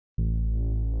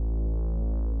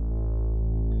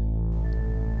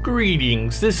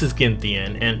Greetings, this is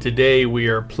Ginthian, and today we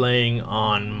are playing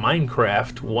on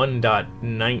Minecraft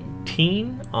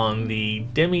 1.19 on the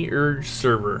DEMIURGE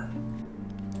server.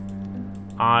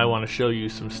 I want to show you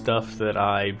some stuff that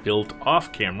I built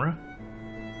off camera.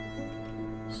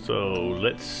 So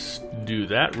let's do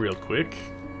that real quick.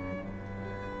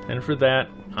 And for that,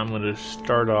 I'm going to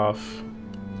start off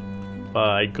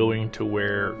by going to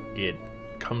where it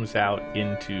comes out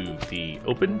into the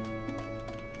open,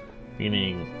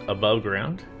 meaning above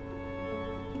ground,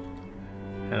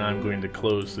 and I'm going to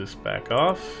close this back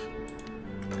off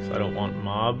so I don't want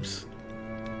mobs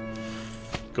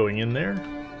going in there.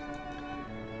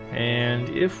 And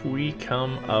if we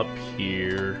come up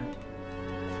here,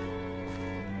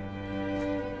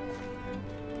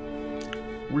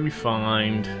 we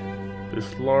find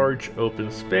this large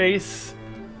open space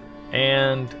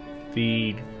and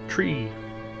the tree,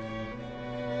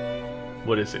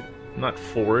 what is it? Not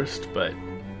forest, but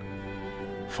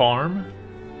farm,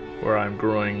 where I'm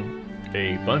growing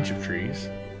a bunch of trees.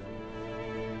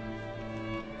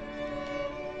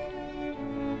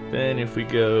 Then if we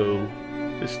go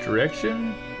this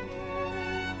direction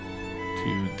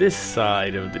to this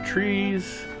side of the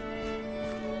trees,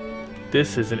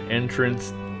 this is an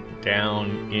entrance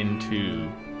down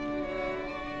into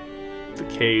the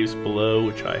caves below,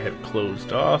 which I have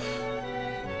closed off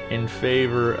in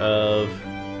favor of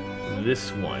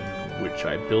this one, which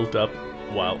I built up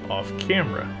while off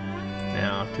camera.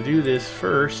 Now, to do this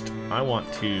first, I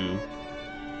want to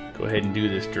go ahead and do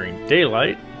this during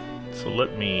daylight, so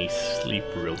let me sleep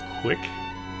real quick,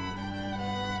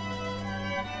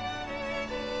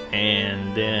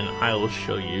 and then I will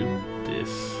show you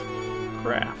this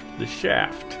craft, the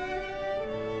shaft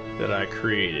that I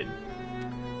created.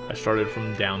 I started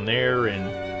from down there and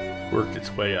worked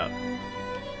its way up.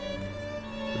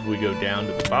 If we go down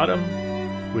to the bottom,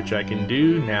 which I can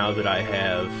do now that I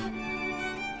have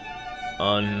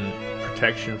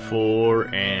protection 4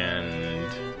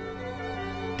 and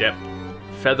depth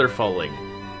feather falling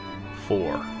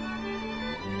 4.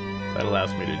 That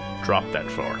allows me to drop that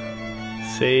far.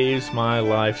 Saves my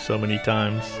life so many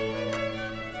times.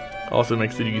 Also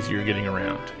makes it easier getting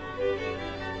around.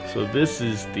 So this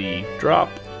is the drop,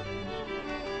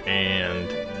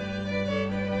 and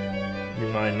you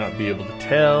might not be able to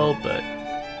tell, but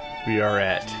we are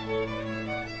at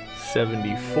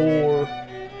 74.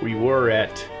 We were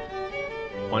at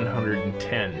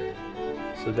 110.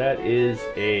 So that is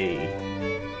a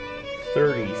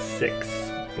 36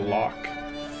 block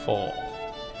fall.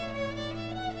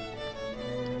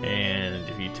 And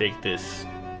if you take this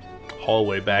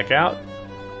hallway back out,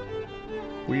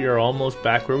 we are almost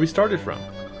back where we started from.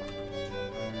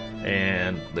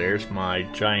 And there's my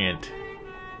giant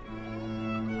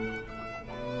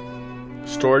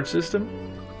storage system.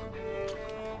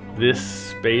 This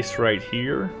space right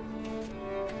here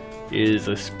is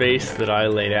a space that I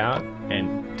laid out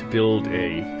and to build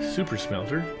a super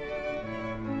smelter.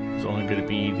 It's only going to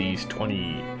be these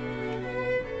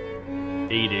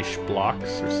 28-ish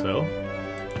blocks or so,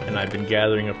 and I've been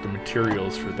gathering up the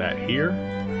materials for that here.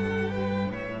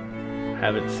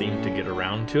 Haven't seemed to get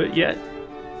around to it yet,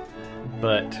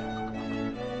 but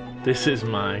this is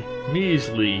my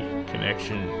measly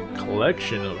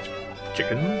collection of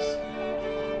chickens.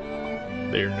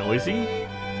 They're noisy.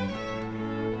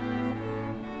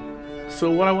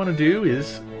 So what I want to do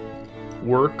is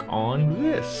work on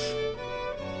this.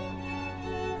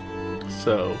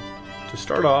 So to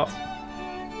start off,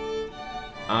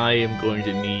 I am going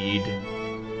to need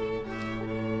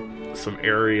some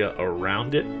area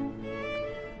around it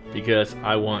because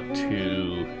I want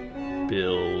to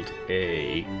build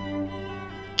a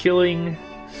killing /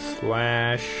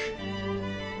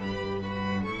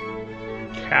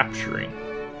 capturing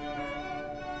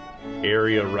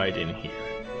area right in here.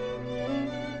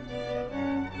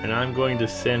 And I'm going to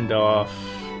send off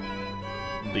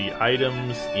the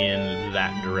items in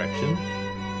that direction.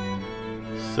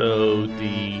 So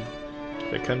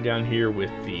if I come down here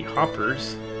with the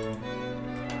hoppers,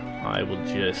 I will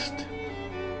just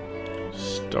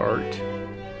start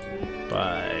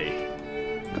by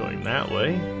going that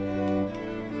way,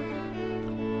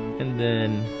 and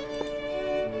then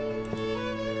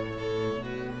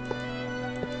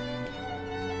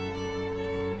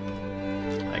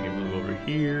I can move over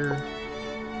here,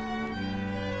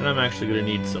 and I'm actually going to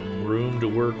need some room to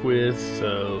work with,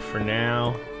 so for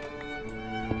now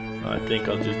I think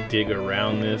I'll just dig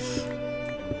around this.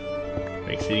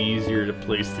 Makes it easier to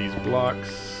place these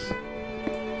blocks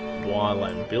while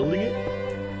I'm building it.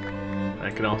 I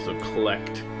can also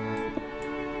collect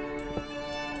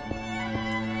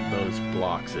those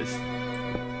blocks as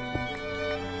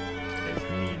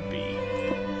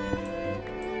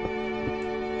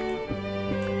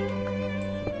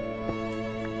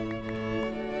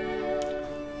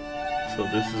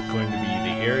this is going to be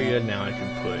the area. Now I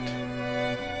can put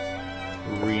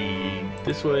 3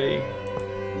 this way,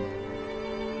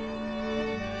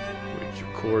 which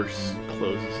of course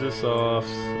closes this off,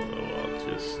 so I'll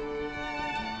just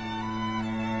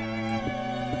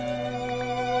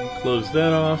close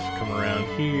that off, come around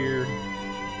here,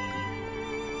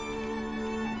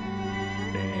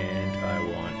 and I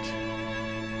want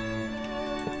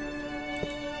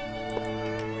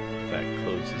that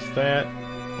closes that.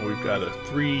 We've got a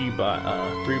 3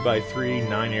 by 3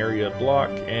 9 area block,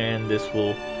 and this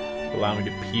will allow me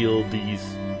to peel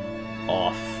these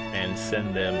off and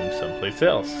send them someplace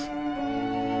else.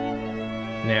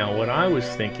 Now what I was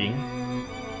thinking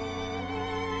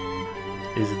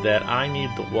is that I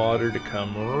need the water to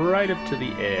come right up to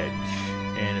the edge,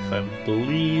 and if I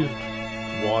believe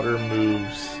water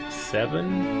moves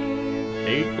 7,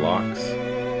 8 blocks,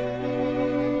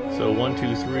 so 1,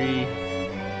 2, 3.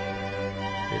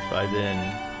 If I then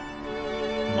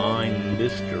mine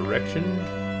this direction,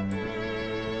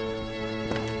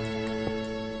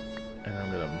 and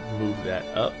I'm going to move that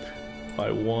up by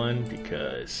 1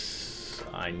 because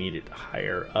I need it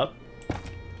higher up,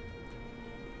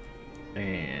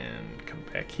 and come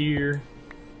back here,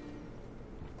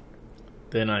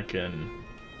 then I can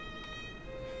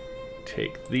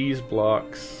take these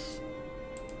blocks,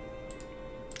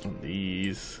 and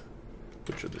these,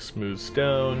 which are the smooth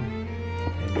stone,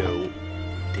 and go,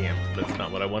 damn, that's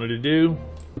not what I wanted to do.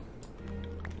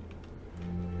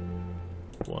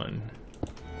 1,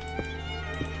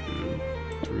 2,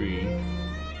 3,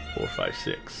 4, 5,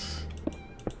 6.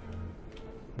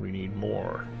 We need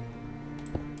more.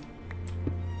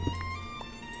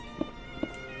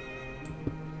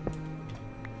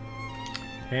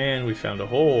 And we found a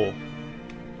hole.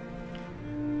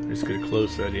 I'm just gonna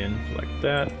close that in like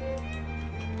that.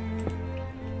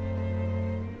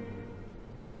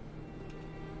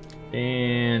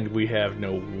 And we have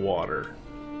no water.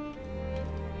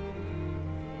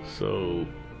 So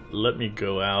let me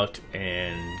go out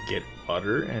and get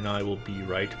water, and I will be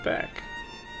right back.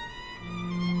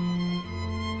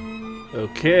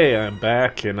 Okay, I'm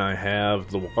back, and I have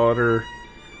the water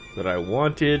that I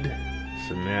wanted.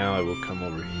 So now I will come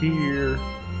over here,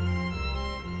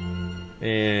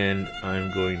 and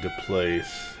I'm going to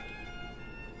place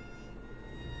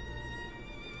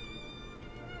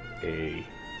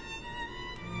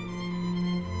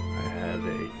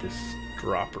this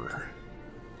dropper.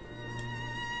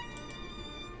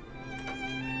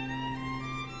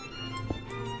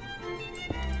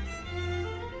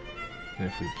 And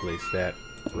if we place that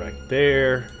right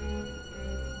there,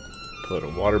 put a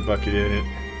water bucket in it,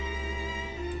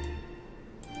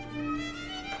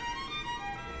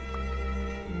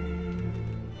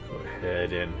 go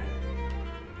ahead and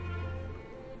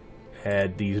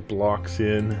add these blocks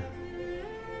in.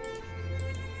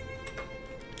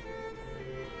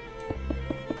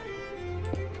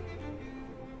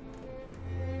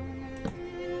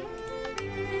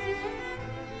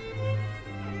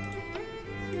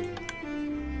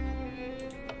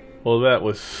 Well, that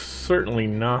was certainly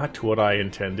not what I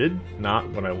intended, not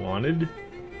what I wanted.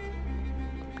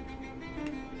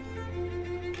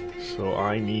 So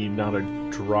I need not a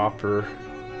dropper,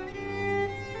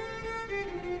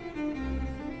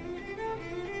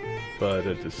 but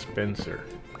a dispenser.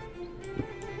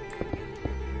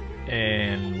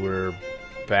 And we're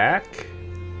back,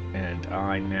 and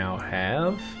I now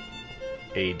have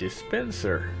a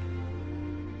dispenser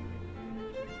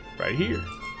right here.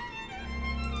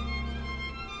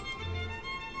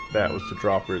 That was the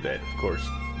dropper that, of course,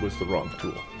 was the wrong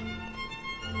tool.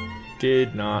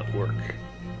 Did not work.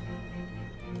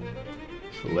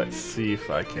 So let's see if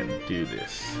I can do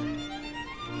this.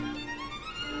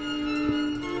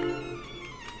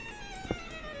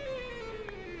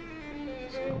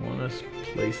 So I want to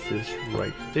place this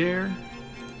right there.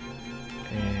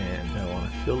 And I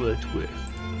want to fill it with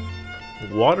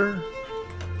water.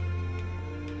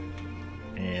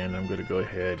 And I'm going to go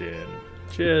ahead and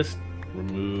just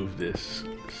remove this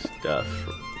stuff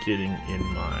from getting in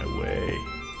my way.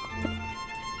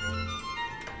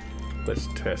 Let's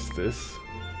test this.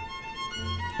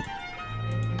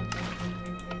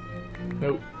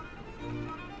 Nope.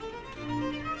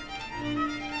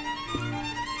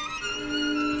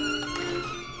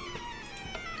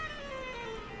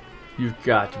 You've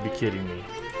got to be kidding me.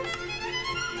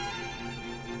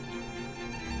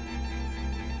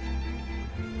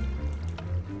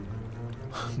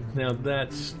 Now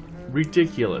that's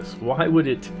ridiculous. Why would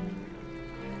it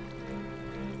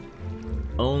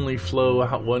only flow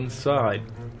out one side?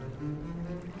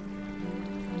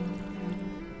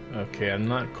 Okay, I'm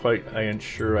not quite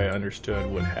sure I understood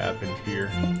what happened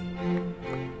here.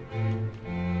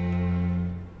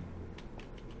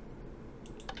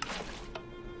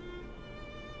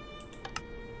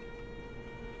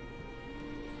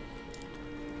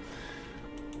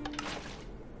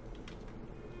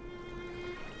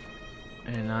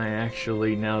 And I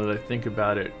actually, now that I think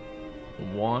about it,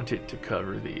 want it to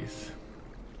cover these.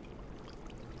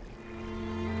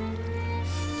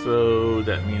 So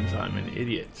that means I'm an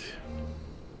idiot.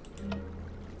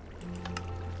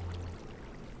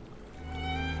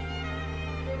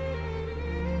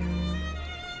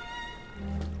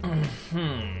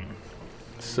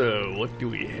 So what do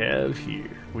we have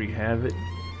here? We have it.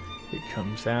 It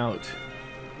comes out.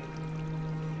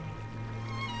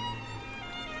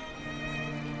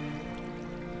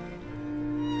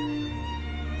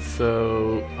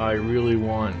 So I really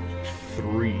want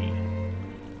 3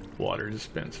 water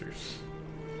dispensers.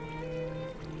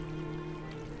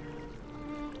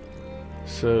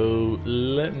 So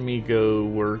let me go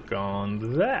work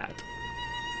on that.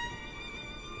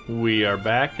 We are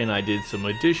back, and I did some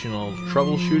additional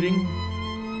troubleshooting.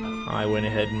 I went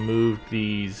ahead and moved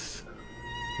these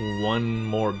 1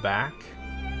 more back,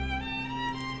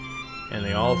 and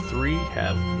they all 3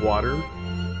 have water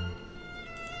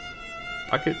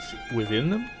buckets within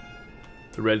them.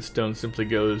 The redstone simply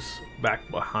goes back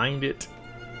behind it,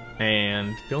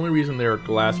 and the only reason there are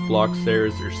glass blocks there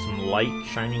is there's some light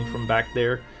shining from back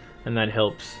there, and that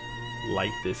helps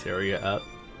light this area up.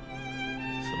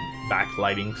 Some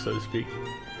backlighting, so to speak.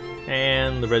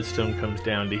 And the redstone comes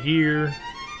down to here,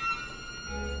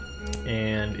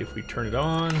 and if we turn it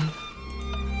on,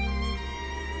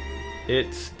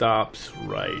 it stops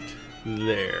right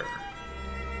there.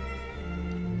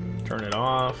 Turn it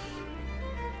off,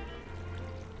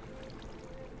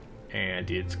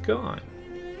 and it's gone.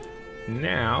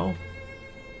 Now,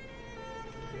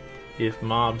 if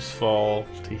mobs fall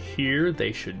to here,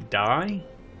 they should die.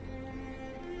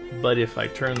 But if I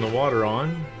turn the water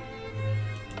on,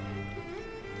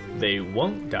 they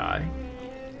won't die.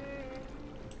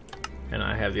 And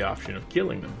I have the option of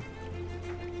killing them.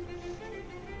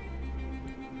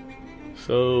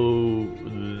 So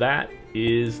that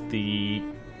is the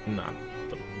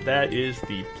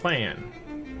plan.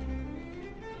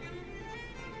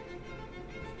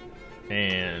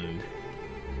 And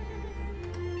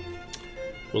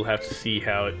we'll have to see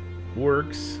how it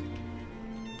works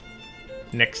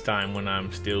next time when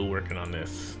I'm still working on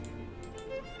this.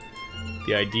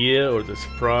 The idea, or the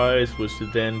surprise, was to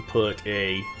then put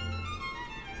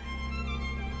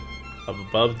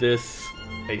above this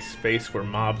a space where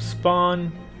mobs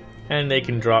spawn, and they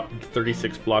can drop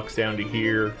 36 blocks down to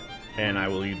here, and they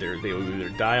will either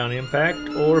die on impact,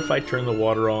 or if I turn the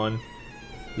water on,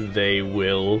 they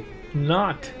will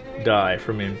not die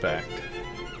from impact.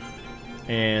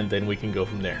 And then we can go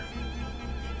from there.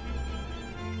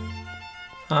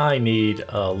 I need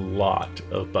a lot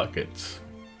of buckets.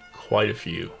 Quite a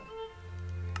few.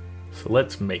 So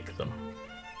let's make them.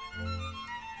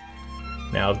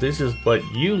 Now, if this is what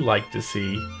you like to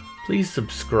see, please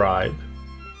subscribe,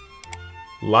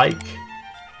 like,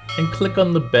 and click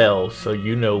on the bell so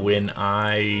you know when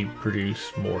I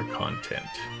produce more content.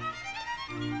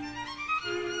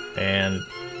 And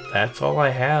that's all I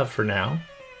have for now.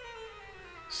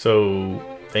 So,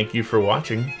 thank you for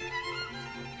watching,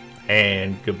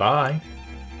 and goodbye.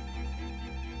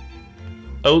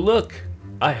 Oh look,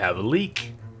 I have a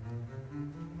leak.